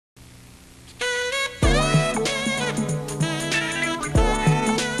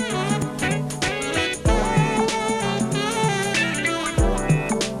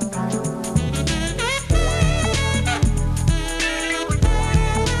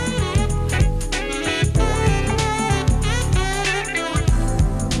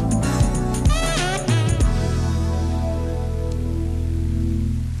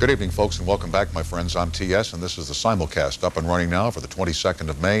Good evening, folks, and welcome back, my friends. I'm TS, and this is the simulcast up and running now for the 22nd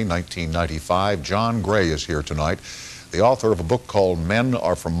of May, 1995. John Gray is here tonight, the author of a book called Men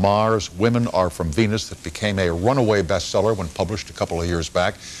Are From Mars, Women Are From Venus, that became a runaway bestseller when published a couple of years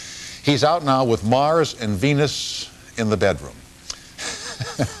back. He's out now with Mars and Venus in the bedroom.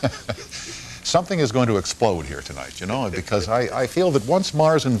 Something is going to explode here tonight, you know, because I feel that once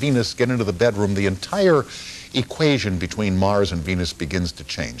Mars and Venus get into the bedroom, the entire equation between Mars and Venus begins to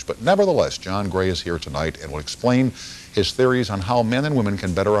change. But nevertheless, John Gray is here tonight and will explain his theories on how men and women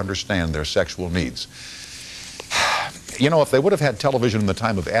can better understand their sexual needs. You know, if they would have had television in the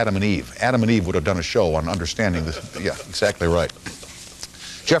time of Adam and Eve would have done a show on understanding this. Yeah, exactly right.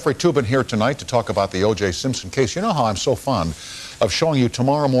 Jeffrey Toobin here tonight to talk about the O.J. Simpson case. You know how I'm so fond of showing you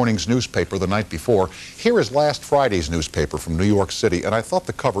tomorrow morning's newspaper the night before. Here is last Friday's newspaper from New York City, and I thought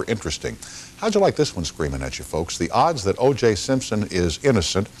the cover interesting. How'd you like this one screaming at you, folks? The odds that O.J. Simpson is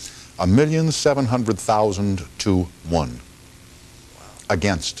innocent, 1,700,000 to 1. Wow.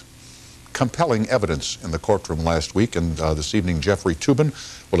 Against. Compelling evidence in the courtroom last week, and this evening Jeffrey Toobin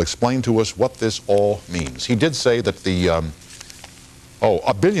will explain to us what this all means. He did say that the,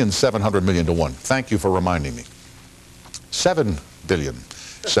 1,700,000,000 to 1. Thank you for reminding me.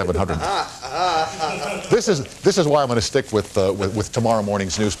 7,700,000,000. This is why I'm going to stick with tomorrow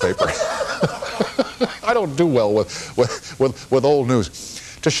morning's newspaper. I don't do well with old news.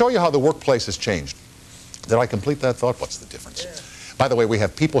 To show you how the workplace has changed. Did I complete that thought? What's the difference? Yeah. By the way, we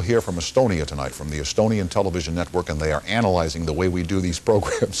have people here from Estonia tonight, from the Estonian television network, and they are analyzing the way we do these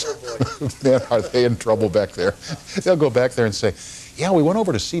programs. Man, are they in trouble back there? They'll go back there and say, yeah, we went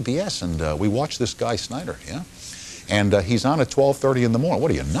over to CBS and we watched this guy Snyder, yeah? And he's on at 12:30 in the morning.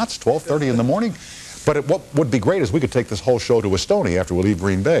 What are you, nuts? 12:30 in the morning? But what would be great is we could take this whole show to Estonia after we leave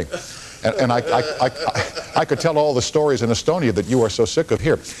Green Bay. And I could tell all the stories in Estonia that you are so sick of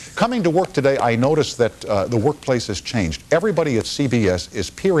here. Coming to work today, I noticed that the workplace has changed. Everybody at CBS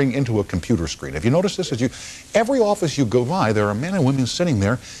is peering into a computer screen. Have you noticed this? Every office you go by, there are men and women sitting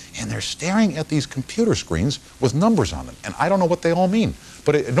there, and they're staring at these computer screens with numbers on them. And I don't know what they all mean.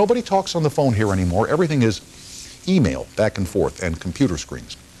 But nobody talks on the phone here anymore. Everything is email back and forth and computer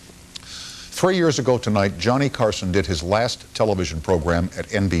screens. 3 years ago tonight, Johnny Carson did his last television program at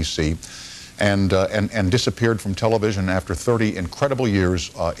NBC and disappeared from television after 30 incredible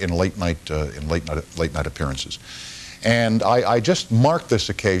years in late night appearances. And I just marked this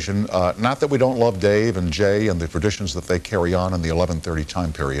occasion, not that we don't love Dave and Jay and the traditions that they carry on in the 11:30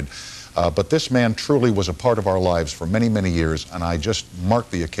 time period, but this man truly was a part of our lives for many, many years, and I just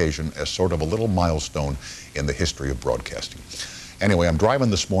marked the occasion as sort of a little milestone in the history of broadcasting. Anyway, I'm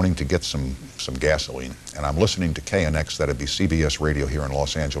driving this morning to get some gasoline, and I'm listening to KNX, that'd be CBS radio here in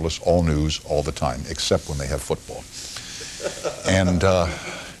Los Angeles, all news, all the time, except when they have football. And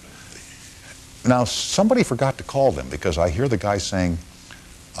now somebody forgot to call them, because I hear the guy saying,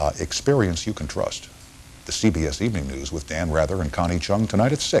 experience you can trust. The CBS Evening News with Dan Rather and Connie Chung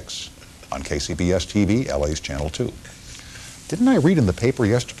tonight at 6 on KCBS TV, LA's Channel 2. Didn't I read in the paper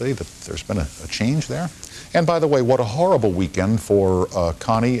yesterday that there's been a change there? And by the way, what a horrible weekend for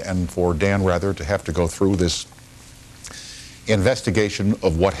Connie and for Dan Rather to have to go through this investigation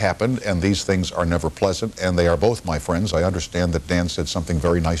of what happened, and these things are never pleasant, and they are both my friends. I understand that Dan said something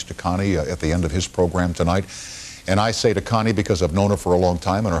very nice to Connie at the end of his program tonight. And I say to Connie, because I've known her for a long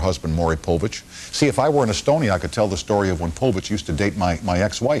time, and her husband, Maury Povich. See, if I were in Estonia, I could tell the story of when Povich used to date my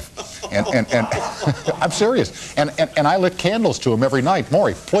ex-wife. And I'm serious. And I lit candles to him every night.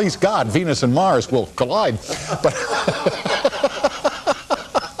 Maury, please God, Venus and Mars will collide. But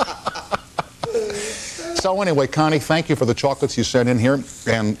so anyway, Connie, thank you for the chocolates you sent in here,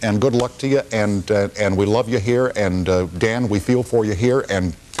 and good luck to you. And we love you here. And Dan, we feel for you here.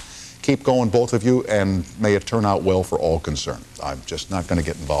 And keep going, both of you, and may it turn out well for all concerned. I'm just not going to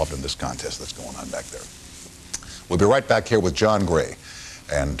get involved in this contest that's going on back there. We'll be right back here with John Gray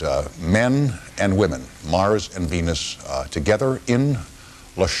and men and women, Mars and Venus, together in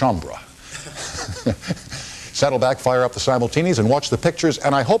La Chambre. Settle back, fire up the simultaneous, and watch the pictures,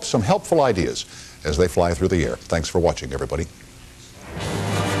 and I hope some helpful ideas as they fly through the air. Thanks for watching, everybody.